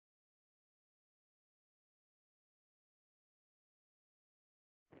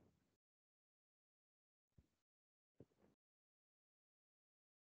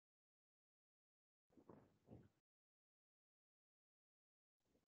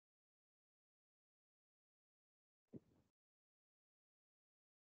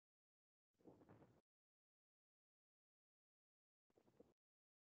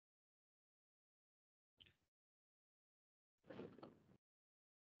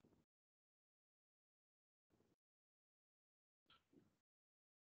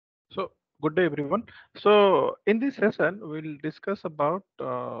Good day, everyone. So, in this session, we'll discuss about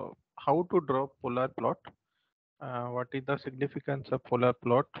how to draw polar plot, what is the significance of polar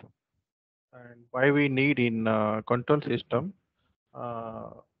plot, and why we need in control system,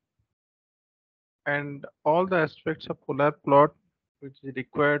 uh, and all the aspects of polar plot which is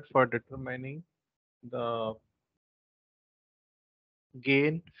required for determining the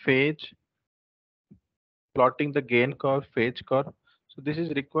gain, phase, plotting the gain curve, phase curve. So, this is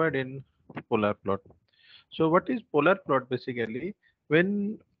required in polar plot. So what is polar plot basically?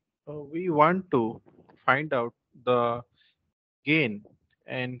 When we want to find out the gain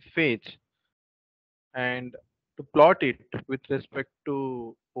and phase and to plot it with respect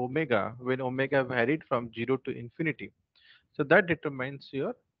to omega when omega varied from 0 to infinity. So that determines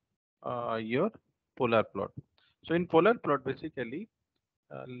your polar plot. So in polar plot basically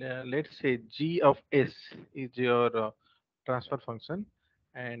let's say g of s is your transfer function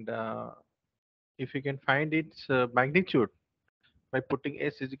and if you can find its magnitude by putting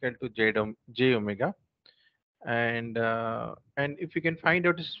s is equal to j omega and if you can find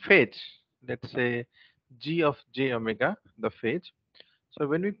out its phase, let's say g of j omega, the phase. So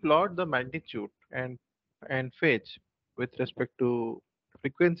when we plot the magnitude and phase with respect to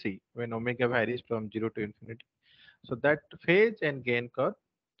frequency when omega varies from 0 to infinity, so that phase and gain curve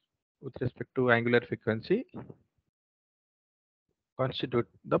with respect to angular frequency constitute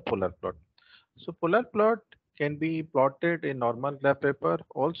the polar plot. So polar plot can be plotted in normal graph paper.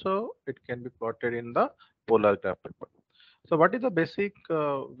 Also, it can be plotted in the polar graph paper. So what is the basic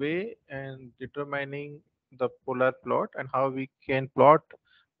way and determining the polar plot and how we can plot?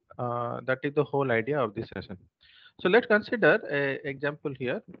 That is the whole idea of this session. So let's consider a example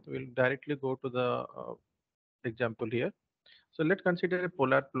here. We'll directly go to the example here. So let's consider a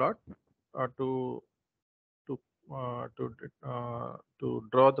polar plot uh, to to uh, to to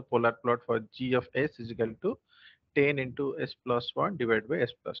draw the polar plot for g of s is equal to 10 into s plus 1 divided by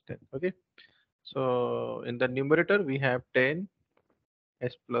s plus 10. Okay. So in the numerator we have 10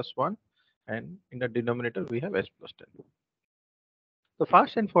 s plus 1 and in the denominator we have s plus 10. The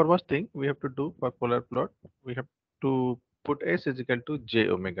first and foremost thing we have to do for polar plot, we have to put s is equal to j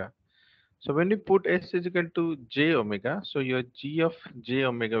omega. So when you put s is equal to j omega, so your g of j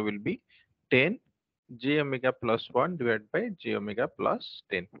omega will be 10 j omega plus 1 divided by j omega plus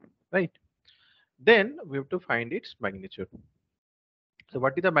 10, right? Then we have to find its magnitude. So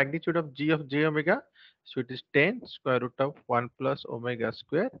what is the magnitude of g of j omega? So it is 10 square root of 1 plus omega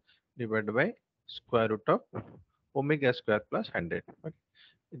square divided by square root of omega square plus 100. Okay.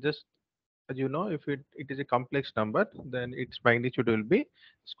 It just as you know, if it is a complex number, then its magnitude will be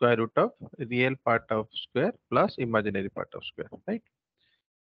square root of real part of square plus imaginary part of square, right?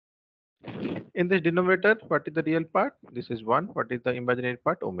 In this denominator, what is the real part? This is 1. What is the imaginary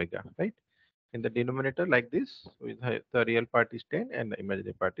part? Omega, right? In the denominator like this, with the real part is 10 and the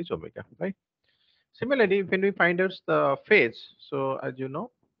imaginary part is omega, right? Similarly, when we find out the phase, so as you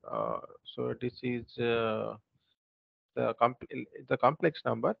know, so this is the complex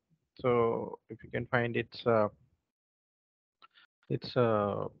number. So if you can find its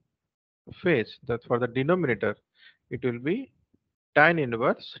phase, that for the denominator, it will be tan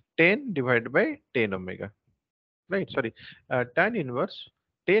inverse 10 divided by 10 omega, right? Sorry, tan inverse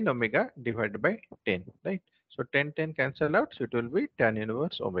 10 omega divided by 10, right? So 10 10 cancel out, so it will be tan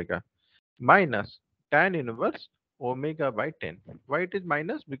inverse omega minus tan inverse omega by 10. Why it is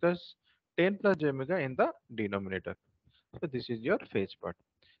minus? Because 10 plus j omega in the denominator. So this is your phase part.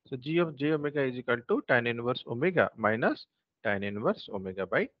 So g of j omega is equal to tan inverse omega minus tan inverse omega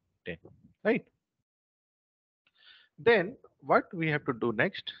by 10, right? Then what we have to do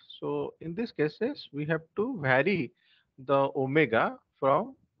next? So in these cases, we have to vary the omega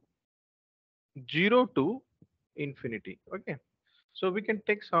from 0 to infinity. Okay. So we can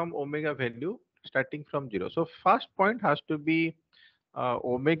take some omega value starting from 0. So first point has to be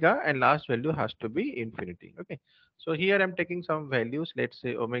omega and last value has to be infinity. Okay. So here I'm taking some values. Let's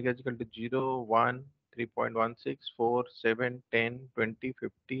say omega is equal to 0, 1, 3.16, 4, 7, 10, 20,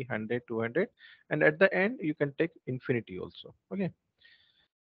 50, 100, 200, and at the end you can take infinity also. Okay.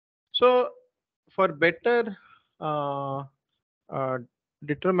 So for better uh, uh,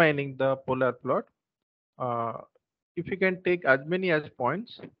 determining the polar plot, uh, if you can take as many as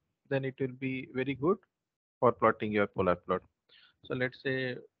points, then it will be very good for plotting your polar plot. So let's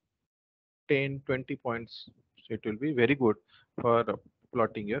say 10, 20 points. So it will be very good for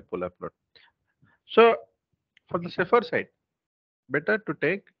plotting your polar plot. So for the safer side, better to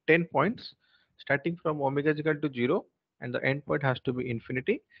take 10 points starting from omega is equal to 0 and the end point has to be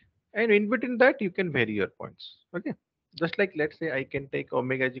infinity. And in between that, you can vary your points. Okay. Just like let's say I can take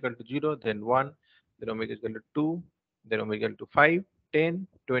omega is equal to 0, then 1, then omega is equal to 2, then omega is equal to 5, 10,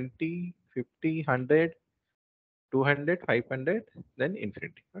 20, 50, 100, 200, 500, then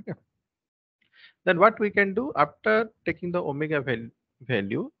infinity. Okay. Then what we can do after taking the omega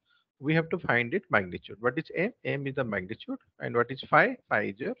value, we have to find its magnitude. What is m? M is the magnitude, and what is phi? Phi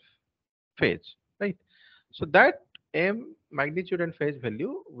is your phase, right? So that m magnitude and phase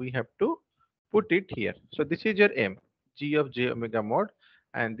value we have to put it here. So this is your m, g of j omega mod,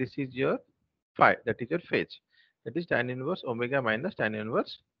 and this is your phi, that is your phase. That is tan inverse omega minus tan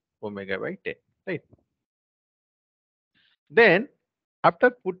inverse omega by 10, right? Then after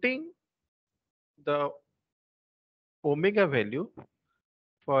putting the omega value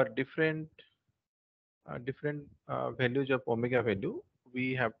for different values of omega value,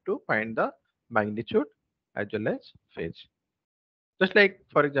 we have to find the magnitude as well as phase. Just like,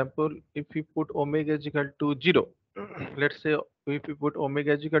 for example, if we put omega is equal to 0, let's say if we put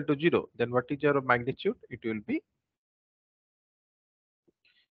omega is equal to 0, then what is your magnitude? It will be,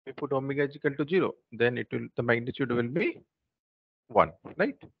 if we put omega is equal to 0, then the magnitude will be 1,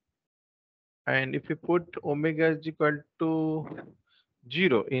 right? And if we put omega is equal to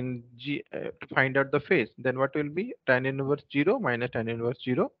 0 in to find out the phase, then what will be tan inverse 0 minus tan inverse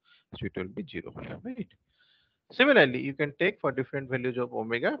 0? So it will be 0, right? Similarly, you can take for different values of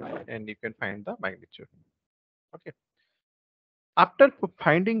omega and you can find the magnitude. Okay. After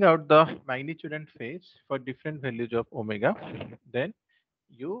finding out the magnitude and phase for different values of omega, then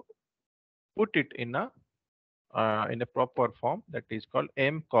you put it in a proper form, that is called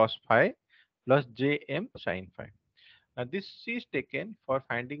m cos phi plus jm sin phi. Now this is taken for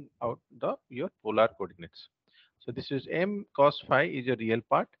finding out the your polar coordinates. So this is m cos phi is your real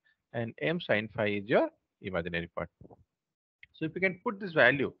part and m sin phi is your imaginary part. So if you can put this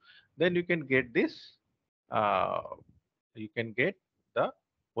value, then you can get this. Uh, you can get the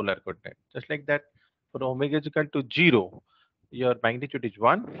polar coordinate. Just like that, for omega is equal to 0, your magnitude is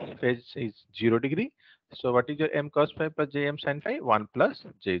 1, phase is 0 degree. So what is your m cos phi plus j m sin phi? 1 plus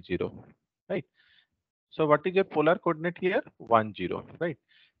j 0, right? So what is your polar coordinate here? 1, 0, right?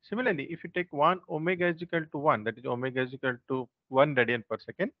 Similarly, if you take 1 omega is equal to 1, that is omega is equal to 1 radian per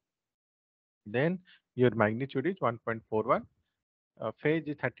second, then your magnitude is 1.41, phase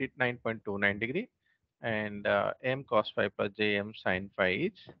is 39.29 degree, and m cos phi plus j m sin phi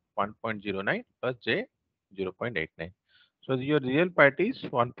is 1.09 plus j 0.89. So your real part is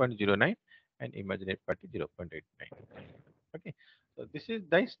 1.09 and imaginary part is 0.89. Okay, so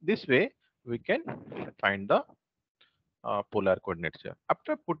this way we can find the polar coordinates here.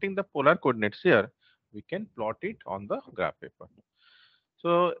 After putting the polar coordinates here, we can plot it on the graph paper.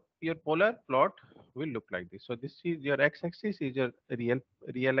 So your polar plot will look like this. So this is your x-axis is your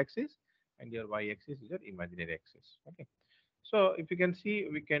real axis, and your y-axis is your imaginary axis. Okay. So if you can see,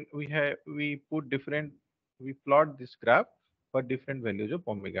 we plot this graph for different values of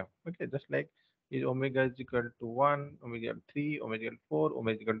omega. Okay, just like is omega is equal to 1, omega 3, omega 4,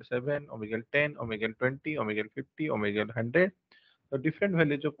 omega 7, omega 10, omega 20, omega 50, omega 100. So different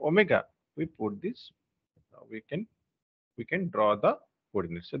values of omega, we put this. We can draw the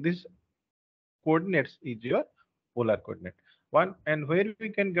coordinates. So this coordinates is your polar coordinate. One, and where we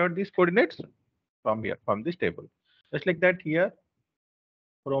can get these coordinates? From here, from this table. Just like that here,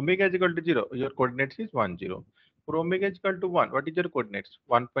 for omega is equal to 0, your coordinates is 1, 0. For omega is equal to 1, what is your coordinates?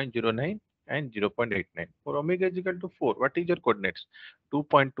 1.09 and 0.89. For omega is equal to 4, what is your coordinates?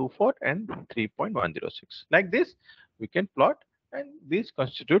 2.24 and 3.106. Like this, we can plot, and these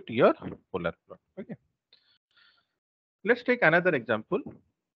constitute your polar plot. Okay. Let's take another example.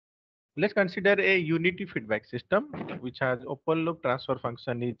 Let's consider a unity feedback system which has open loop transfer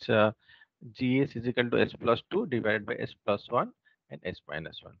function is gs is equal to s plus 2 divided by s plus 1 and s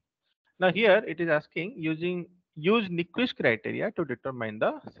minus 1. Now here it is asking use Nyquist criteria to determine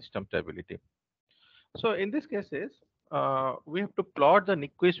the system stability. So in these cases, we have to plot the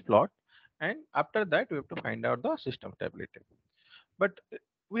Nyquist plot, and after that we have to find out the system stability. But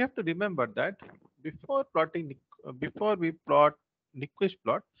we have to remember that before we plot Nyquist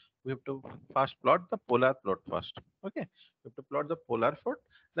plot, we have to first plot the polar plot first. Okay, we have to plot the polar plot.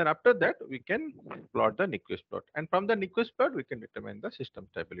 Then after that we can plot the Nyquist plot, and from the Nyquist plot we can determine the system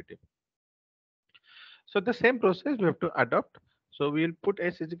stability. So the same process we have to adopt. So we will put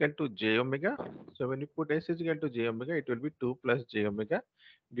s is equal to j omega. So when you put s is equal to j omega, it will be 2 plus j omega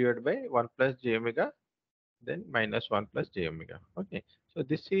divided by 1 plus j omega, then minus 1 plus j omega. Okay, so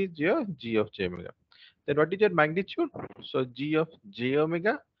this is your g of j omega. Then what is your magnitude? So g of j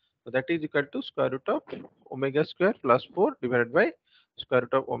omega, so that is equal to square root of omega square plus 4 divided by square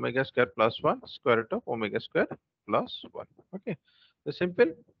root of omega square plus 1, square root of omega square plus 1. Okay, the simple,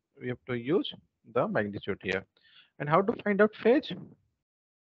 we have to use the magnitude here. And how to find out phase?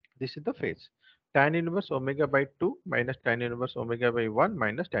 This is the phase. Tan inverse omega by 2 minus tan inverse omega by 1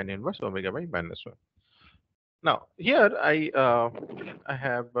 minus tan inverse omega by minus 1. Now, here I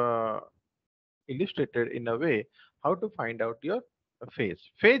have illustrated in a way how to find out your phase.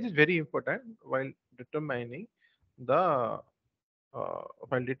 Phase is very important determining the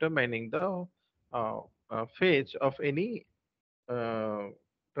while determining the phase of any uh,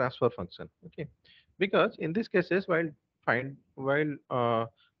 transfer function. Okay, because in these cases, while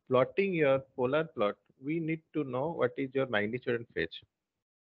plotting your polar plot, we need to know what is your magnitude and phase.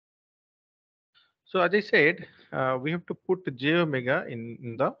 So as I said, we have to put j omega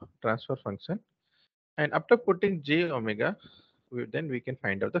in the transfer function, and after putting j omega, then we can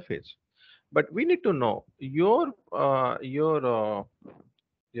find out the phase. But we need to know your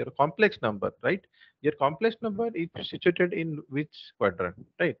complex number, right? Your complex number is situated in which quadrant,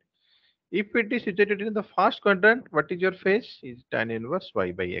 right? If it is situated in the first quadrant, what is your phase? Is tan inverse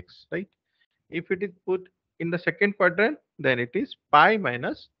y by x, right? If it is put in the second quadrant, then it is pi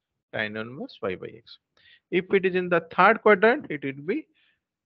minus tan inverse y by x. If it is in the third quadrant, it will be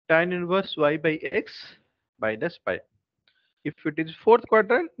tan inverse y by x minus pi. If it is fourth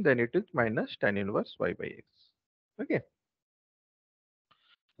quadrant, then it is minus tan inverse y by x. Okay.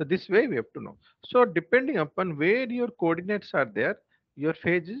 So this way we have to know. So depending upon where your coordinates are there, your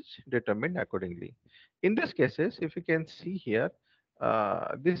phase is determined accordingly. In these cases, if you can see here,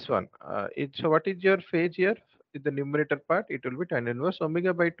 this one, so what is your phase here? In the numerator part, it will be tan inverse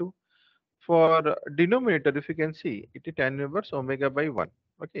omega by 2. For denominator, if you can see, it is tan inverse omega by 1.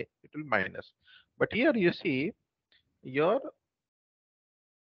 Okay, it will minus. But here you see your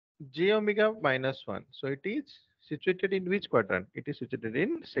j omega minus 1. So it is situated in which quadrant? It is situated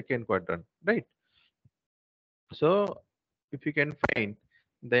in second quadrant, right? So if you can find,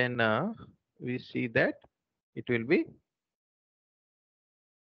 then we see that it will be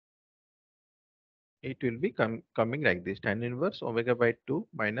coming like this: tan inverse omega by 2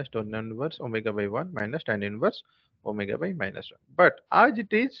 minus tan inverse omega by 1 minus tan inverse omega by minus 1. But as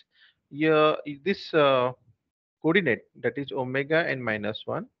it is, yeah, this coordinate, that is omega and minus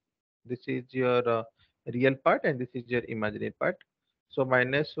 1, this is your real part and this is your imaginary part. So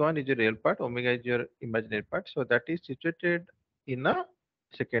minus 1 is your real part, omega is your imaginary part. So that is situated in a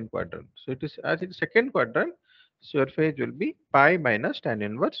second quadrant. So it is as in second quadrant, so your phase will be pi minus tan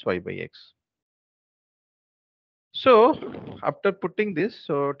inverse y by x. So after putting this,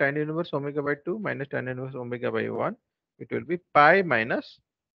 so tan inverse omega by 2 minus tan inverse omega by 1, it will be pi minus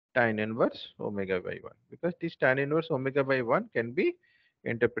tan inverse omega by 1, because this tan inverse omega by 1 can be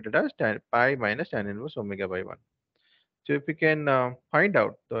interpreted as pi minus tan inverse omega by 1. So if we can find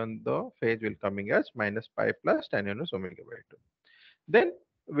out, then the phase will coming as minus pi plus tan inverse omega by 2. Then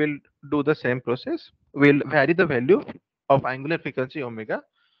we'll do the same process. We'll vary the value of angular frequency omega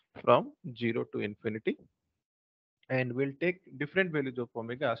from 0 to infinity, and we'll take different values of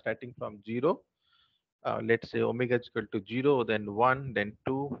omega starting from 0. Let's say omega is equal to 0, then 1, then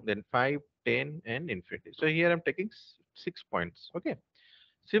 2, then 5, 10, and infinity. So here I'm taking 6 points. Okay.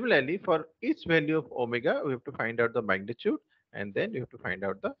 Similarly, for each value of omega, we have to find out the magnitude, and then we have to find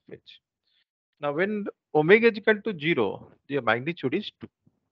out the phase. Now, when omega is equal to 0, the magnitude is 2.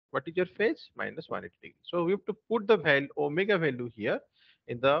 What is your phase? Minus 180 degrees. So we have to put the value omega value here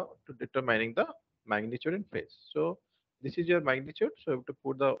in the to determining the magnitude and phase. So this is your magnitude. So we have to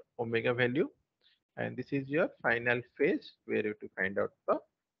put the omega value, and this is your final phase where you have to find out the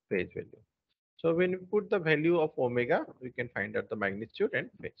phase value. So when we put the value of omega, we can find out the magnitude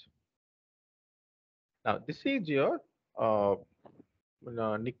and phase. Now this is your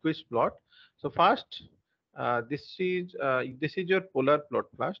Nyquist plot. So first, this is your polar plot.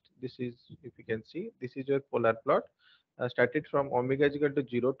 First, this is, if you can see, this is your polar plot. Started from omega is equal to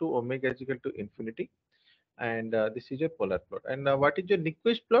 0 to omega is equal to infinity, and this is your polar plot. And what is your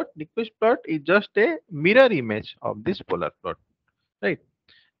Nyquist plot? Nyquist plot is just a mirror image of this polar plot, right?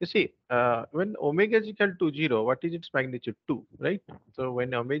 You see, when omega is equal to 0, what is its magnitude? 2, right? So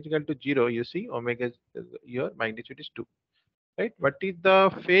when omega is equal to 0, you see your magnitude is 2, right? What is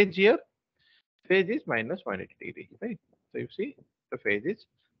the phase here? Phase is minus 180 degree, right? So you see the phase is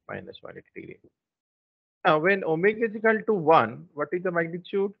minus 180 degree. Now when omega is equal to 1, what is the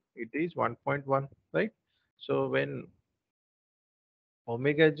magnitude? It is 1.1, right? So when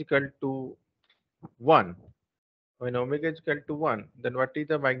omega is equal to 1, when omega is equal to 1, then what is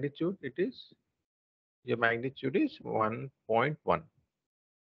the magnitude? It is, your magnitude is 1.1.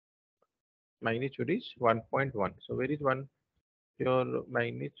 Magnitude is 1.1. So where is 1? your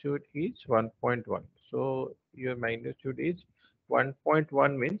magnitude is 1.1. So your magnitude is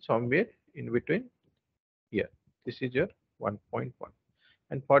 1.1 means somewhere in between here. This is your 1.1.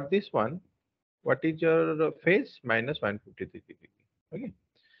 And for this one, what is your phase? Minus 153 degree. Okay.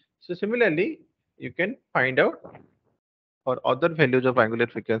 So similarly, you can find out for other values of angular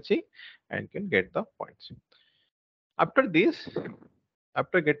frequency and can get the points. After this,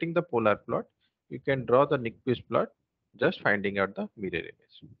 after getting the polar plot, you can draw the Nyquist plot, just finding out the mirror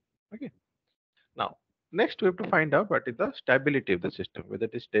image. Okay. Now, next we have to find out what is the stability of the system, whether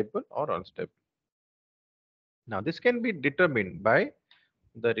it is stable or unstable. Now, this can be determined by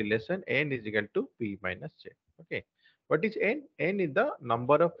the relation n is equal to p minus j. Okay. What is n? N is the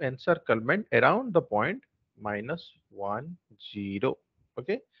number of encirclement around the point minus 1, 0.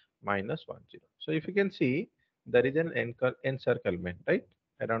 Okay. Minus 1, 0. So, if you can see, there is an encirclement, right?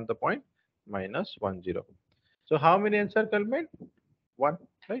 Around the point minus 1, 0. So, how many encirclement? 1,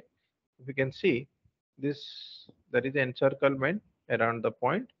 right? If you can see, this there is encirclement around the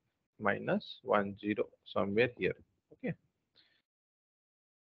point minus 1, 0 somewhere here. Okay.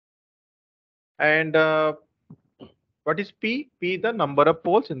 And what is P? P the number of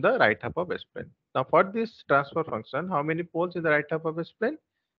poles in the right half of S plane. Now for this transfer function, how many poles in the right half of S plane?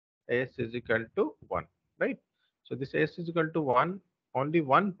 S is equal to 1, right? So this S is equal to 1, only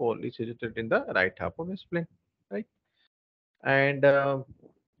one pole is situated in the right half of S plane, right? And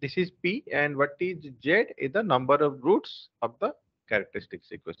this is P, and what is Z is the number of roots of the characteristics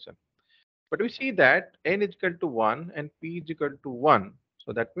equation. But we see that N is equal to 1 and P is equal to 1.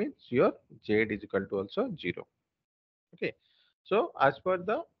 So that means your Z is equal to also 0. Okay. So as per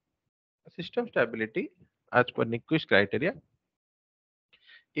the system stability, as per Nyquist criteria,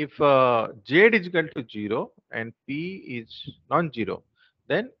 if Z is equal to 0 and P is non-zero,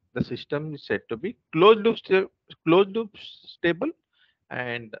 then the system is said to be closed loop stable,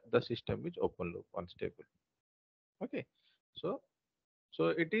 and the system is open loop unstable. Okay. So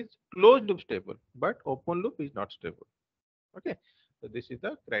it is closed loop stable, but open loop is not stable. Okay. So this is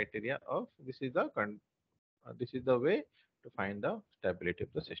the criteria of this is the way to find the stability of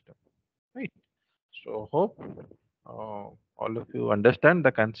the system. Right. So hope all of you understand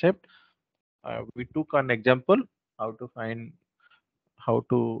the concept. We took an example how to find how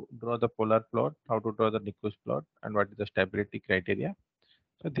to draw the polar plot, how to draw the Nyquist plot, and what is the stability criteria.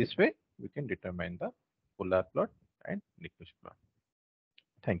 So this way we can determine the polar plot and Nyquist plot.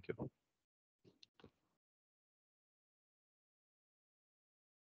 Thank you.